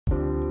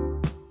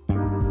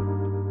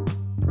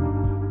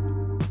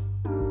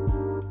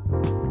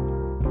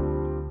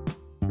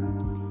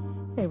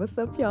what's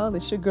up, y'all?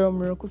 It's your girl,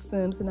 Miracle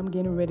Sims, and I'm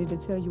getting ready to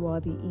tell you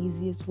all the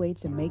easiest way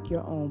to make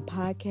your own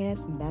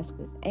podcast, and that's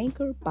with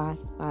Anchor by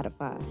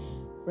Spotify.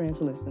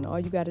 Friends, listen, all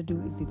you got to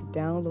do is either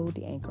download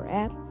the Anchor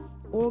app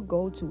or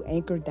go to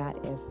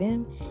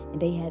anchor.fm, and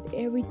they have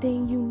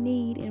everything you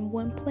need in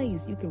one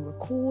place. You can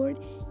record,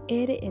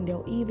 edit, and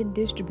they'll even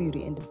distribute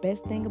it. And the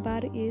best thing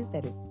about it is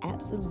that it's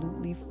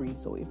absolutely free.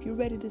 So if you're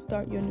ready to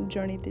start your new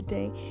journey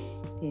today,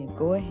 then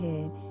go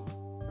ahead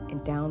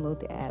and download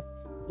the app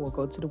or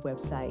go to the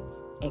website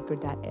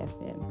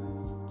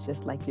anchor.fm,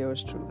 just like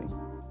yours truly.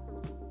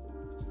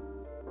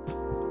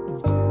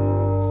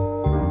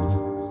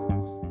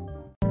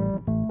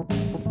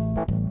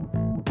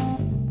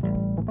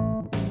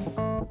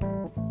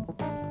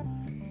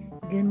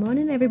 Good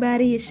morning,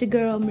 everybody. It's your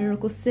girl,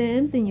 Miracle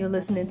Sims, and you're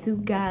listening to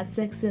God,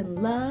 Sex,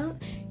 and Love,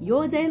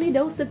 your daily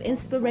dose of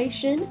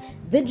inspiration,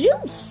 The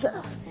Juice.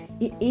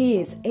 It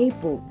is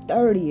April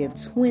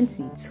 30th,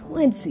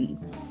 2020.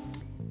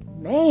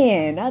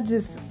 Man,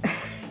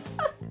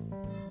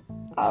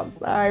 I'm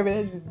sorry, but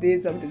that just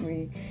did something to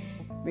me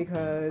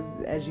because,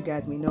 as you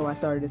guys may know, I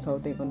started this whole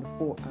thing on the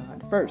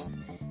 1st.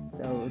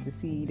 So to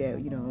see that,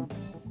 we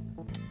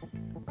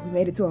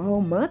made it to a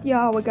whole month,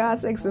 y'all, with God,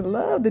 Sex, and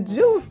Love, The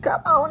Juice.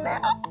 Come on now.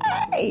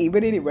 Hey,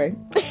 but anyway.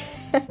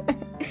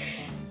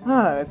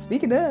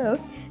 Speaking of,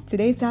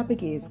 today's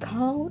topic is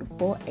called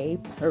for a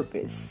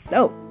purpose.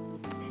 So,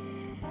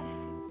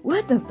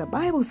 what does the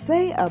Bible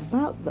say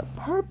about the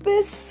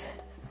purpose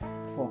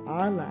for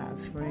our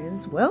lives,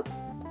 friends? Well,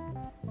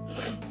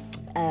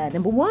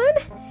 number one,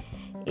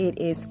 it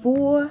is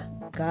for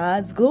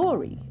God's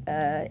glory.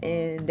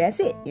 And that's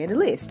it, in the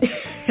list.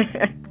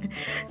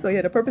 So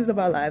yeah, the purpose of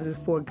our lives is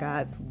for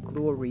God's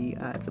glory,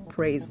 to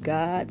praise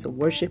God, to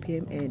worship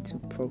Him, and to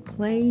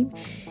proclaim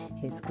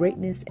His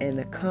greatness and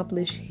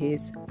accomplish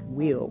His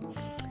will.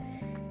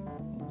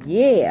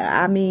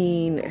 Yeah,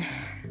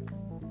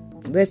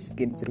 let's just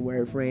get into the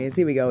word, friends.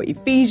 Here we go.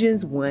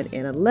 Ephesians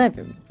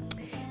 1:11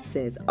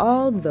 says,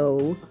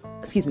 also,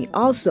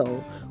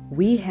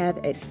 we have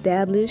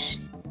established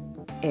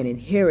an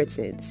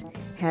inheritance,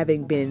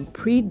 having been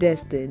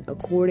predestined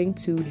according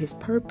to His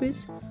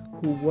purpose,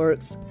 who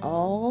works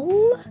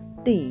all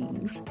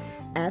things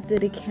after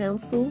the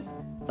counsel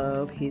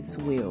of His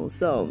will.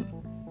 So,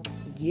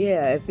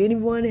 yeah, if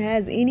anyone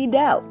has any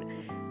doubt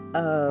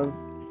of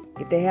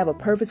if they have a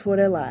purpose for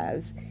their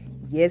lives,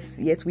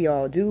 yes, we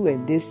all do,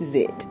 and this is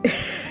it.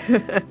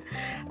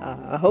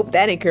 I hope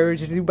that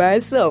encourages you by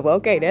itself.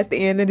 Okay, that's the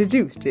end of the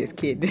juice. Just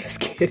kidding.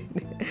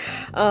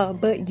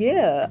 But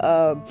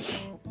yeah,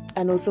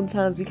 I know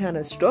sometimes we kind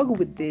of struggle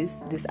with this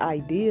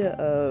idea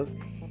of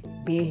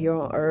being here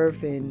on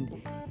earth and,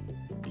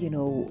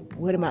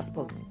 what am I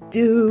supposed to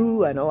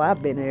do? I know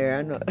I've been there.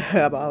 I know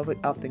I've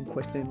often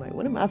questioned,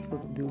 what am I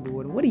supposed to do,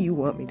 Lord? And what do you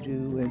want me to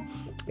do? And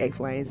X,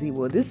 Y, and Z.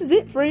 Well, this is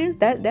it, friends.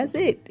 That's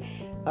it.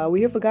 We're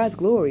here for God's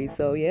glory.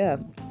 So, yeah.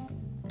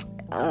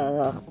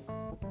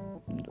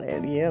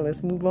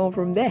 Let's move on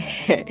from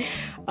that.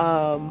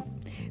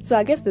 So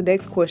I guess the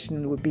next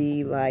question would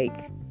be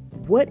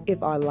what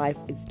if our life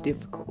is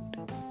difficult?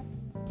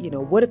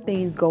 What if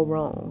things go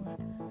wrong?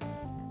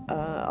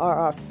 Are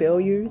our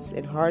failures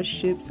and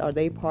hardships, are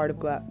they part of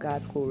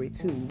God's glory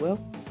too? Well,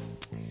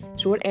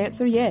 short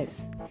answer,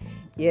 yes.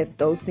 Yes,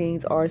 those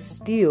things are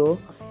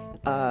still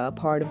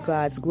part of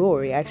God's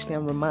glory. Actually,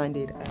 I'm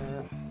reminded,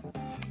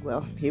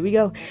 here we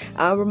go.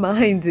 I'm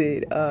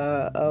reminded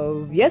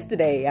of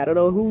yesterday. I don't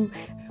know who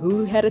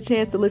had a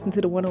chance to listen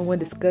to the one-on-one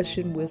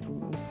discussion with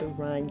Mr.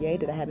 Ranye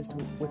that I had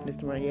with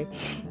Mr. Ranye.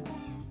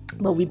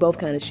 But we both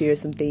kind of shared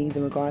some things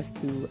in regards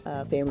to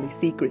family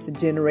secrets and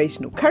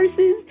generational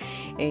curses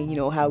and,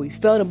 how we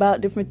felt about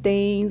different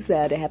things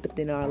that happened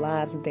in our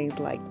lives and things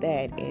like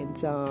that. And,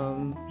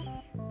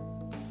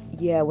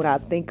 when I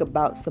think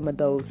about some of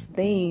those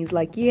things,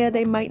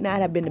 they might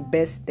not have been the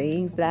best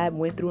things that I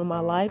went through in my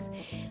life.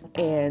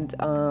 And,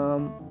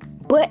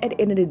 but at the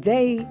end of the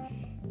day,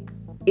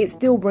 it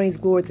still brings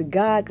glory to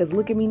God because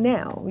look at me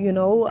now,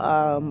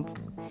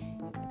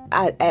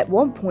 at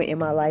one point in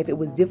my life, it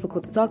was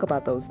difficult to talk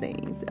about those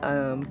things.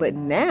 But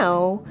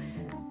now,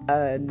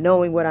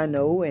 knowing what I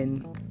know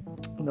and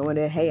knowing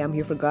that, hey, I'm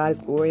here for God's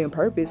glory and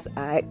purpose,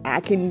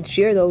 I can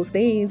share those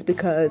things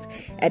because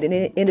at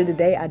the end of the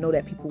day, I know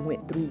that people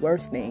went through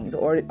worse things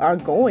or are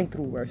going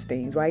through worse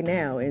things right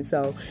now. And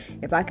so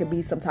if I could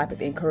be some type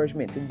of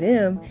encouragement to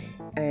them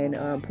and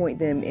point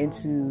them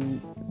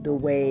into the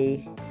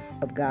way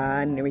of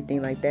God and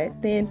everything like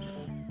that, then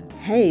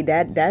hey,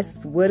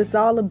 that's what it's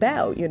all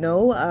about,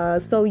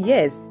 So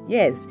yes,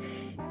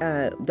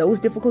 those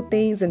difficult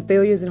things and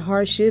failures and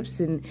hardships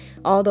and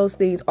all those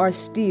things are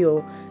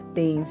still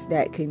things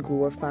that can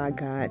glorify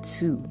God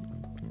too.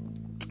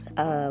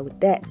 With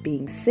that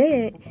being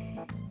said,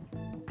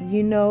 I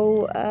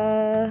know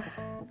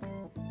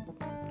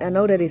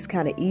that it's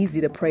kind of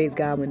easy to praise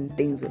God when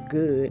things are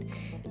good.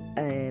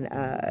 And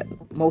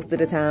most of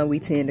the time we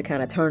tend to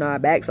kind of turn our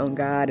backs on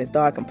God and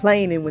start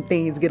complaining when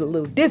things get a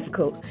little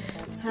difficult.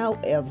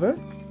 However,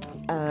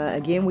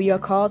 again, we are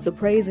called to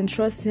praise and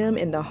trust Him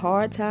in the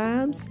hard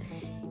times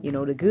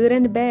the good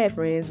and the bad,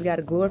 friends. We got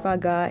to glorify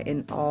God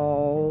in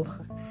all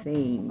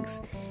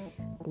things.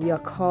 We are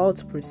called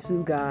to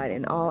pursue God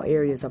in all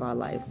areas of our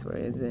lives,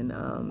 friends. And,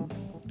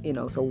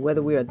 so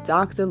whether we're a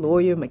doctor,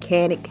 lawyer,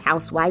 mechanic,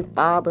 housewife,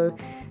 father,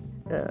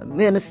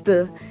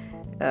 minister,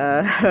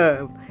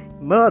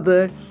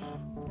 mother,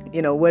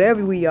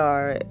 whatever we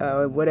are,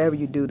 whatever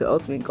you do, the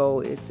ultimate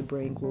goal is to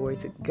bring glory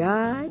to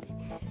God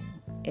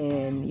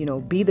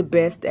and, be the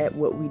best at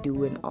what we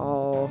do in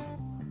all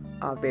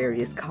our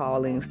various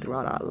callings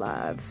throughout our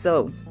lives.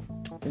 So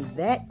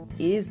that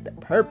is the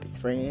purpose,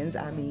 friends.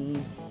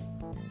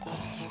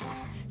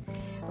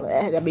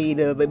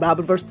 The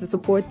Bible verse to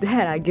support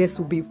that, I guess,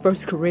 would be 1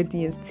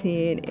 Corinthians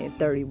 10 and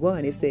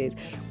 31. It says,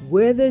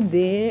 whether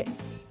then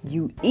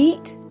you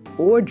eat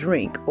or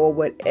drink or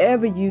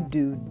whatever you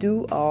do,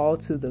 do all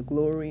to the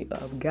glory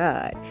of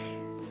God.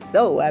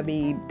 So,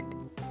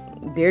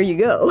 there you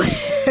go.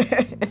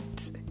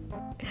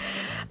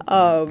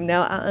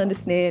 Now, I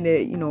understand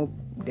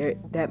that,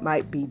 that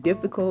might be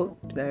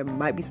difficult. There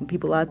might be some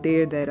people out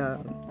there that,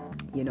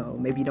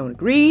 maybe you don't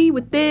agree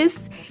with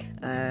this.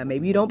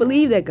 Maybe you don't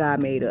believe that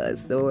God made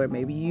us, or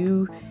maybe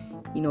you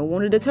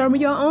want to determine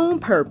your own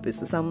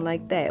purpose or something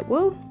like that.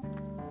 Well,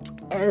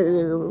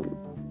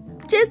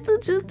 just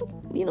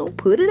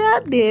put it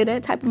out there.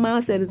 That type of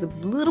mindset is a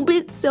little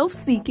bit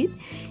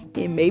self-seeking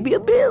and maybe a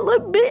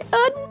little bit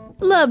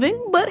unloving.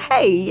 But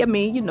hey, you're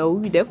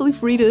definitely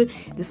free to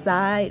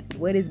decide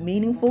what is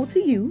meaningful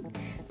to you.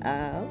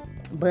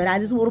 But I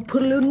just want to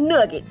put a little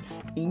nugget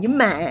in your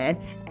mind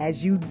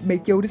as you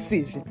make your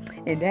decision.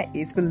 And that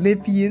is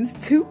Philippians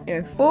 2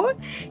 and 4.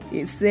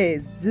 It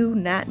says, do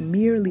not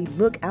merely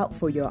look out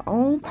for your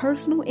own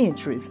personal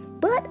interests,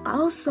 but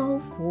also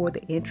for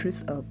the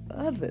interests of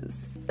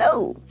others.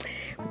 So,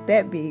 with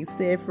that being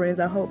said,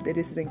 friends, I hope that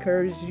this has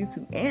encouraged you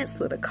to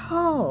answer the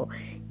call.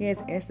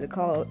 Yes, answer the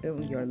call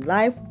in your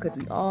life, because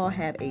we all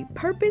have a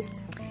purpose.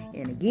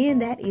 And again,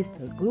 that is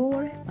to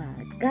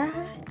glorify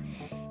God.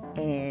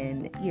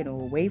 And, a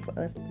way for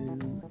us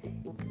to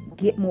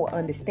get more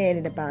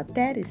understanding about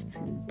that is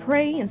to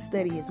pray and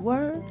study His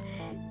Word.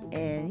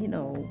 And,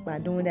 by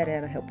doing that,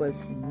 that'll help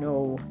us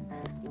know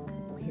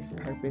His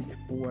purpose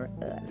for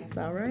us.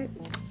 All right?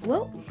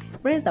 Well,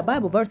 friends, the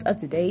Bible verse of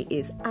today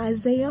is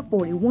Isaiah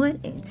 41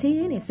 and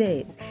 10. It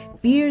says,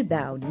 fear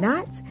thou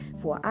not,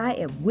 for I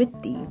am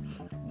with thee.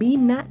 Be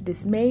not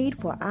dismayed,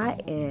 for I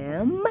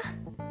am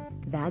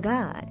thy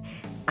God.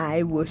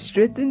 I will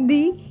strengthen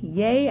thee,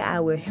 yea,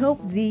 I will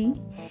help thee.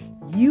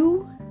 I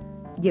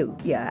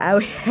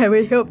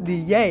will help thee,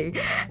 yea,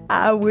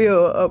 I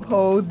will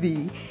uphold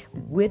thee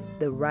with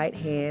the right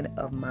hand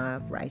of my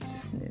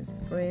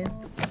righteousness. Friends,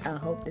 I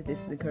hope that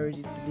this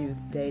encourages you to do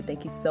today.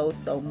 Thank you so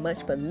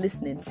much for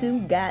listening to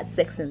God,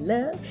 Sex, and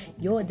Love,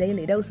 your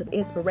daily dose of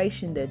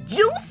inspiration, the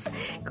juice.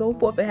 Go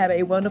forth and have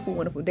a wonderful,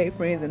 wonderful day,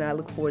 friends, and I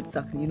look forward to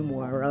talking to you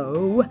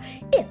tomorrow,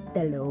 if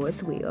the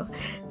Lord's will.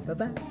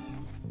 Bye-bye.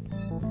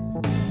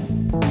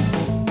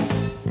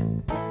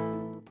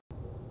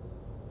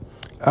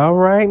 All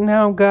right,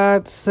 now,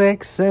 God,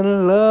 Sex,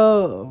 and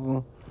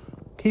Love.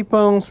 Keep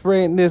on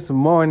spreading this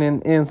morning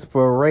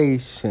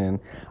inspiration.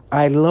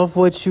 I love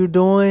what you're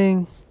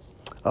doing.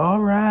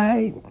 All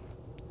right.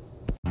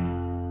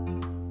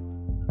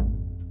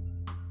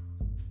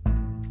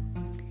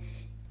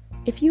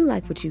 If you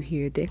like what you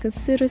hear, then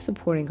consider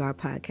supporting our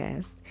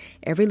podcast.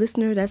 Every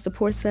listener that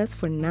supports us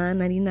for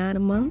 $9.99 a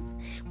month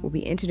will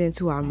be entered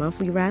into our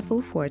monthly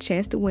raffle for a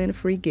chance to win a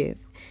free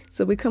gift.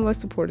 So become a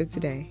supporter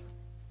today.